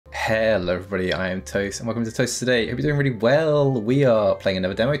Hello everybody, I am Toast and welcome to Toast Today. Hope you're doing really well. We are playing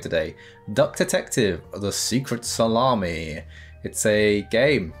another demo today. Duck Detective, the Secret Salami. It's a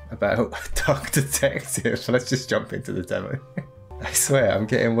game about Duck Detective. So let's just jump into the demo. I swear, I'm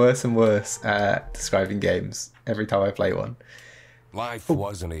getting worse and worse at describing games every time I play one. Life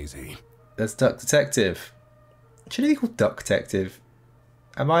wasn't easy. There's Duck Detective. Should it be called Duck Detective?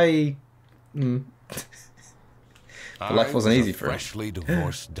 Am I... But life wasn't easy for him. Freshly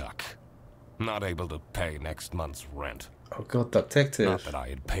divorced duck, not able to pay next month's rent. Oh god, Duck Detective. Not that I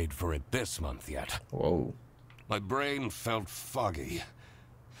had paid for it this month yet. Whoa. My brain felt foggy,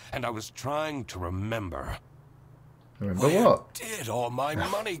 and I was trying to remember. Remember Where what? did all my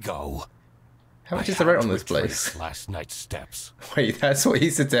money go? How much is the rent on this place? retrace last night's steps. Wait, that's what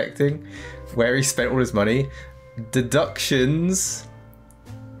he's detecting? Where he spent all his money? Deductions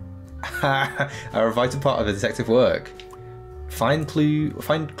are a vital part of the detective work. Find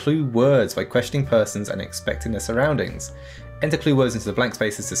clue words by questioning persons and expecting their surroundings. Enter clue words into the blank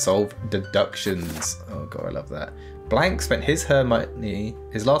spaces to solve deductions. Oh god, I love that. Blank spent his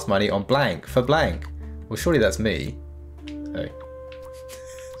last money on blank for blank. Well, surely that's me. Oh.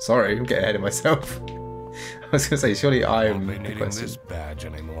 Sorry, I'm getting ahead of myself. I was going to say, surely I'm Won't be needing this badge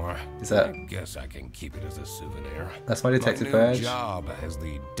anymore. Is that? I guess I can keep it as a souvenir. That's my detective my badge. new job as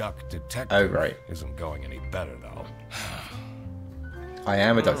the Duck Detective. Oh right. Isn't going any better though. I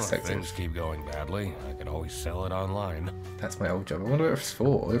am a Duck Well, if Detective. things keep going badly, I can always sell it online. That's my old job. I wonder what it's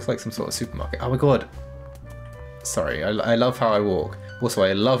for. It looks like some sort of supermarket. Oh my god. Sorry, I love how I walk. Also,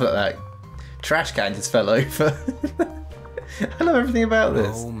 I love that trash can just fell over. I love everything about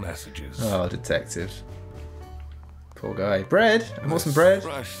this. No messages. Oh, detective. Poor guy. Bread? I bought some bread.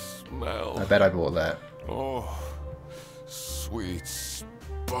 Fresh smell. I bet I bought that. Oh, sweet,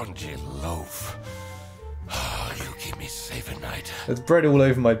 spongy loaf. Oh, you keep me safe at night. There's bread all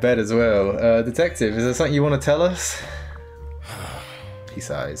over my bed as well. Detective, is there something you want to tell us? He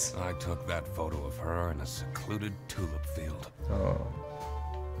sighs. I took that photo of her in a secluded tulip field. Oh.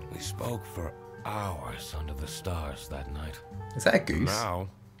 We spoke for hours under the stars that night. Is that a goose? Now,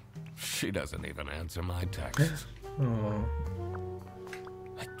 she doesn't even answer my texts. Oh.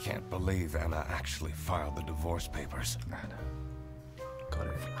 I can't believe Anna actually filed the divorce papers. Anna. Got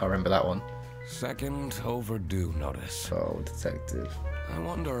it. I remember that one. Second overdue notice. Oh, detective. I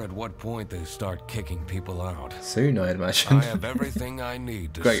wonder at what point they start kicking people out. Soon, I imagine. I have everything I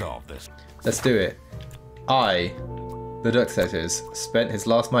need to Great. solve this. Let's do it. The Duck Detective, spent his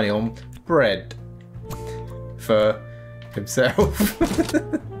last money on bread for himself.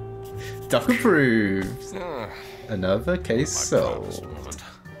 Duck approves. Another case solved.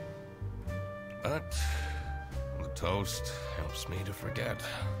 But the toast helps me to forget.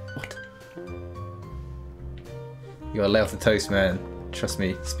 What? You gotta lay off the toast, man. Trust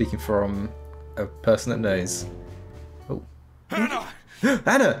me, speaking from a person that knows. Oh. Anna!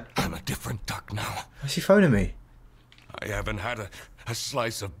 Anna! I'm a different duck now. Why's she phoning me? I haven't had a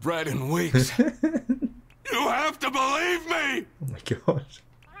slice of bread in weeks. You have to believe me! Oh my god.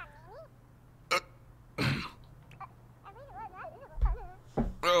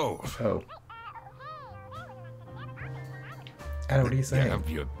 Oh. Oh. Anna, what are you saying? Yeah,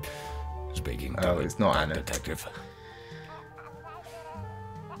 you're speaking to Oh, it's not Duck Anna. Detective.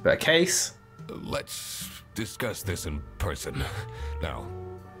 But a case? Let's discuss this in person. Now,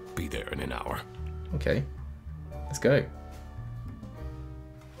 be there in an hour. Okay. Let's go.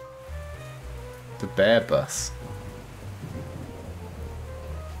 The bear bus.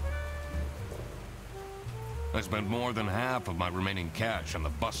 I spent more than half of my remaining cash on the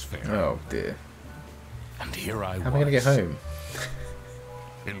bus fare. Oh dear. And here I was. How am I gonna get home?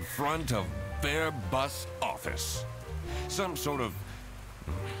 In front of Bear Bus Office. Some sort of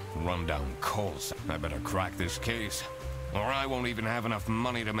rundown calls. I better crack this case, or I won't even have enough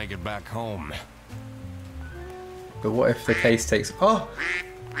money to make it back home. But what if the case takes... Oh!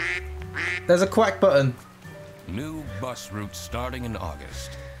 There's a quack button! New bus route starting in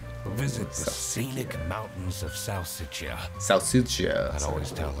August. Visit the scenic mountains of Salsiccia. Salsiccia. I'd always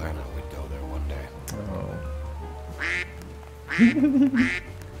tell Anna we'd go there one day. Oh.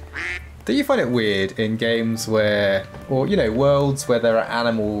 Do you find it weird in games where... Or, you know, worlds where there are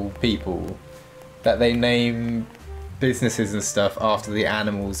animal people that they name businesses and stuff after the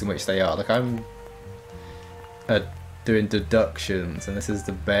animals in which they are? Like, I'm... doing deductions, and this is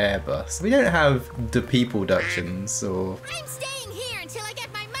the bear bus. We don't have the people deductions, or... I'm staying here until I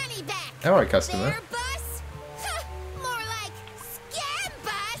get my money back. Alright, customer. Bear bus? More like scam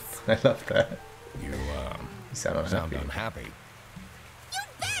bus. I love that. You sound unhappy. unhappy. You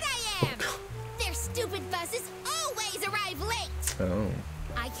bet I am. Their stupid buses always arrive late. Oh.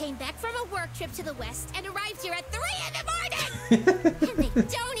 I came back from a work trip to the west and arrived here at 3 in the morning! And they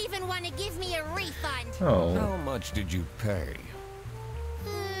don't even want to give me a refund. Oh. How much did you pay?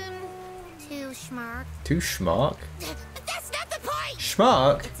 2 schmark. 2 schmark? But that's not the point!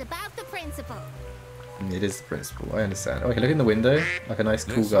 Schmark? It's about the principle. It is the principal, I understand. Okay, look in the window, like a nice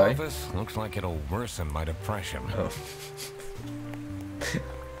cool This guy. office looks like it'll worsen my depression. Oh.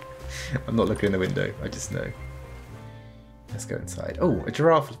 I'm not looking in the window, I just know. Let's go inside. Oh, a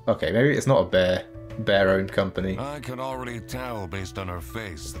giraffe. Okay, maybe it's not a bear. Bear-owned company. I could already tell based on her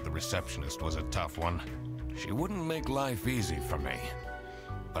face that the receptionist was a tough one. She wouldn't make life easy for me.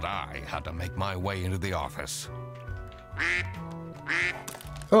 But I had to make my way into the office.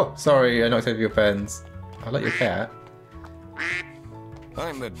 Oh, sorry, I knocked over your pens. I like your cat.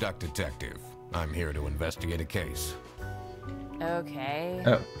 I'm the duck detective. I'm here to investigate a case. Okay.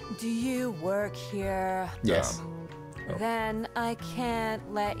 Oh, Do you work here? yes. Then I can't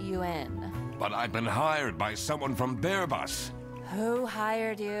let you in. But I've been hired by someone from Bearbus. Who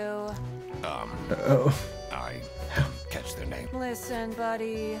hired you? Oh. I catch their name. Listen,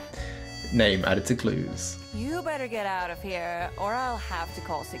 buddy. Name added to clues. You better get out of here, or I'll have to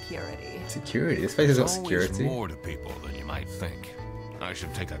call security. Security. This place has got There's security. always more to people than you might think. I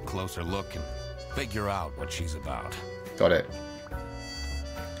should take a closer look and figure out what she's about. Got it.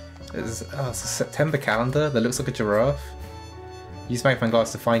 It's a September calendar that looks like a giraffe. Use magnifying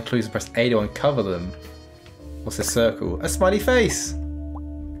glass to find clues and press A to uncover them. What's this circle? A smiley face!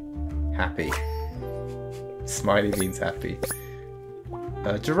 Happy. Smiley means happy.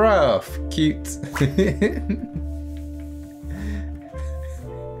 A giraffe! Cute.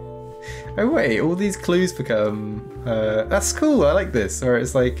 Oh wait, all these clues become... that's cool, I like this. Or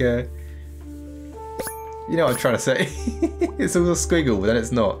it's like... you know what I'm trying to say. It's all a squiggle, but then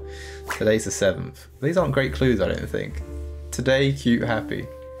it's not. Today's the 7th. These aren't great clues, I don't think. Today, cute, happy.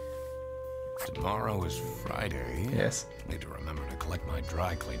 Tomorrow is Friday. Yes. Need to remember to collect my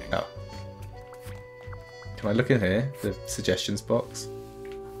dry cleaning. Oh. Can I look in here? The suggestions box.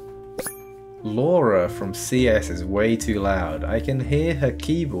 Laura from CS is way too loud. I can hear her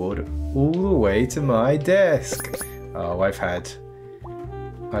keyboard all the way to my desk. Oh, I've had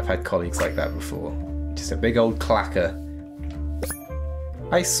colleagues like that before. Just a big old clacker.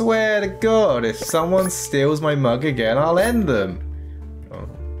 I swear to God, if someone steals my mug again, I'll end them. Oh.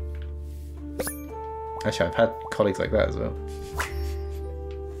 Actually, I've had colleagues like that as well.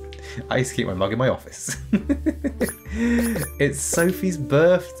 I used to keep my mug in my office. It's Sophie's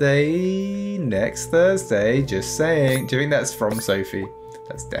birthday next Thursday, just saying. Do you think that's from Sophie?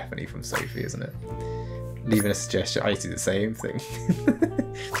 That's definitely from Sophie, isn't it? Leaving a suggestion. I used to do the same thing.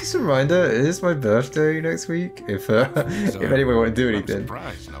 Just a reminder, it is my birthday next week. If anyone want to do anything. I'm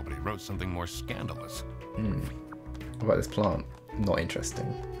surprised nobody wrote something more scandalous. What about this plant? Not interesting.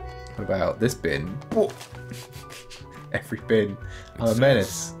 What about this bin? Whoa. Every bin. I'm a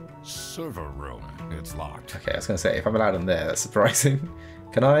menace. Server room. It's locked. Okay, I was going to say, if I'm allowed in there, that's surprising.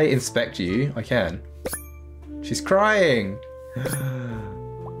 Can I inspect you? I can. She's crying.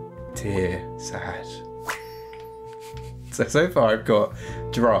 Tear. Sad. So far I've got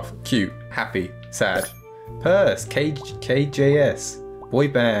giraffe, cute, happy, sad, purse, KJS, boy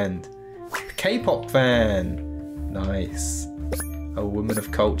band, K-pop fan, nice, a woman of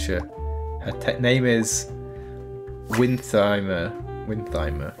culture. Her name is Windheimer.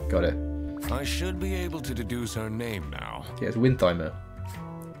 Got it. I should be able to deduce her name now. Yeah, it's Windheimer.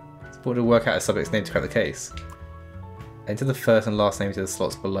 It's important to work out a subject's name to crack the case. Enter the first and last names of the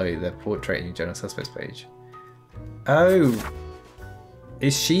slots below their portrait in your general suspects page. Oh,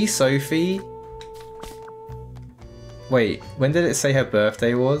 is she Sophie? Wait, when did it say her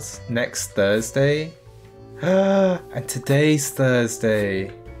birthday was? Next Thursday? And today's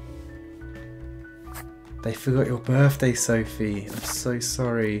Thursday. They forgot your birthday, Sophie. I'm so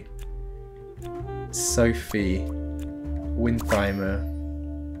sorry. Sophie Windheimer.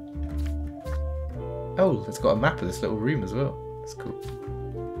 Oh, it's got a map of this little room as well. That's cool.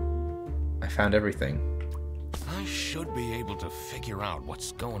 I found everything. I should be able to figure out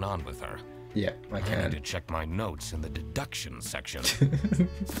what's going on with her. Yeah, I I need can. to check my notes in the deduction section.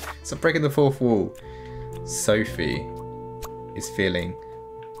 So breaking the fourth wall. Sophie is feeling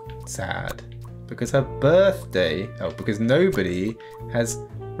sad because her birthday. Oh, because nobody has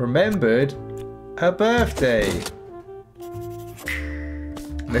remembered her birthday.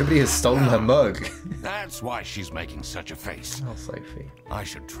 Nobody has stolen her mug. That's why she's making such a face. Oh, Sophie. I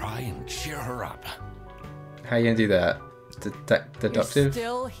should try and cheer her up. How you gonna do that? You're Deductive?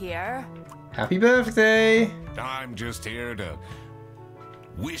 still here? Happy birthday! I'm just here to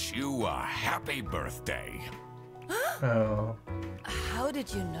wish you a happy birthday. Oh. How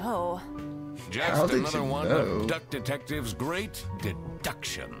did you know? Just did another you one know? of Duck Detective's great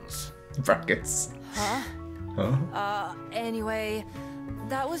deductions. Brackets. Huh? Huh? Anyway,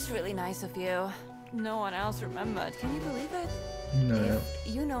 that was really nice of you. No one else remembered. Can you believe it? No.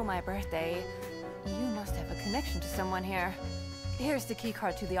 If you know my birthday, you must have a connection to someone here. Here's the key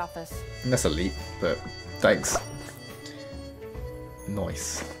card to the office. That's a leap, but thanks.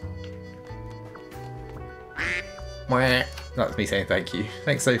 Nice. Mwah. That's me saying thank you.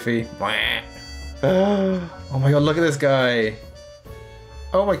 Thanks, Sophie. Mwah. Oh my god, look at this guy.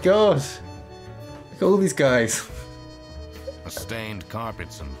 Oh my god. Look at all these guys. Stained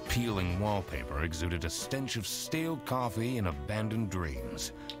carpets and peeling wallpaper exuded a stench of stale coffee and abandoned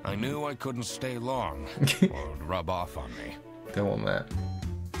dreams. I knew I couldn't stay long, or it would rub off on me. Don't want that.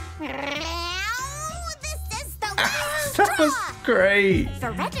 This is the last That was straw. great.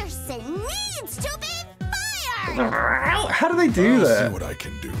 Frederson needs to be fired. How do they do I'll see that? what I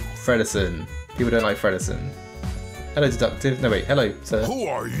can do. Frederson. People don't like Frederson. Hello, deductive. No, wait. Hello, sir. Who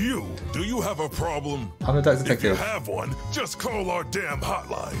are you? Do you have a problem? I'm the duck If you detective. have one, just call our damn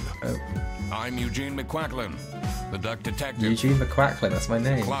hotline. I'm Eugene McQuacklin, the Duck Detective. Eugene McQuacklin, that's my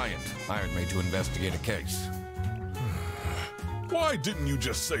name. Client hired me to investigate a case. Why didn't you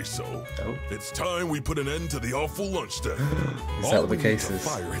just say so? Oh. It's time we put an end to the awful lunch day. Is All that what we the need case to is?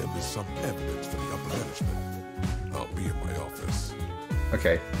 fire him is some evidence for the upper management. I'll be in my office.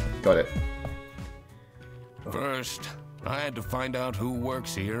 Okay, got it. First, I had to find out who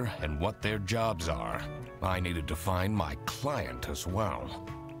works here and what their jobs are. I needed to find my client as well.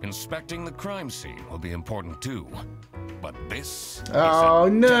 Inspecting the crime scene will be important too. But this Oh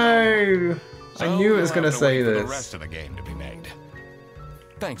is a no! I knew it was going to say The this. rest of the game to be made.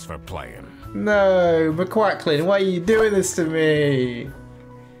 Thanks for playing. No, McQuacklin, why are you doing this to me?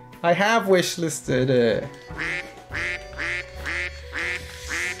 I have wishlisted it.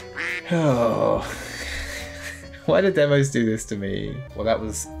 Oh. Why do demos do this to me? Well, that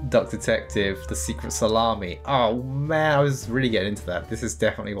was Duck Detective, the Secret Salami. Oh man, I was really getting into that. This is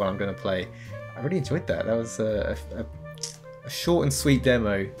definitely what I'm going to play. I really enjoyed that. That was a short and sweet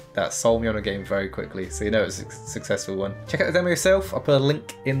demo that sold me on a game very quickly. So you know it's a successful one. Check out the demo yourself. I'll put a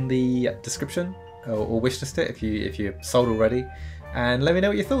link in the description or wishlist it if you're sold already. And let me know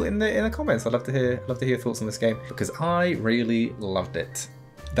what you thought in the comments. I'd love to hear your thoughts on this game because I really loved it.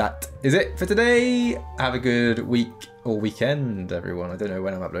 That is it for today. Have a good week or weekend, everyone. I don't know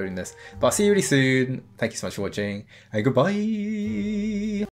when I'm uploading this, but I'll see you really soon. Thank you so much for watching, and goodbye.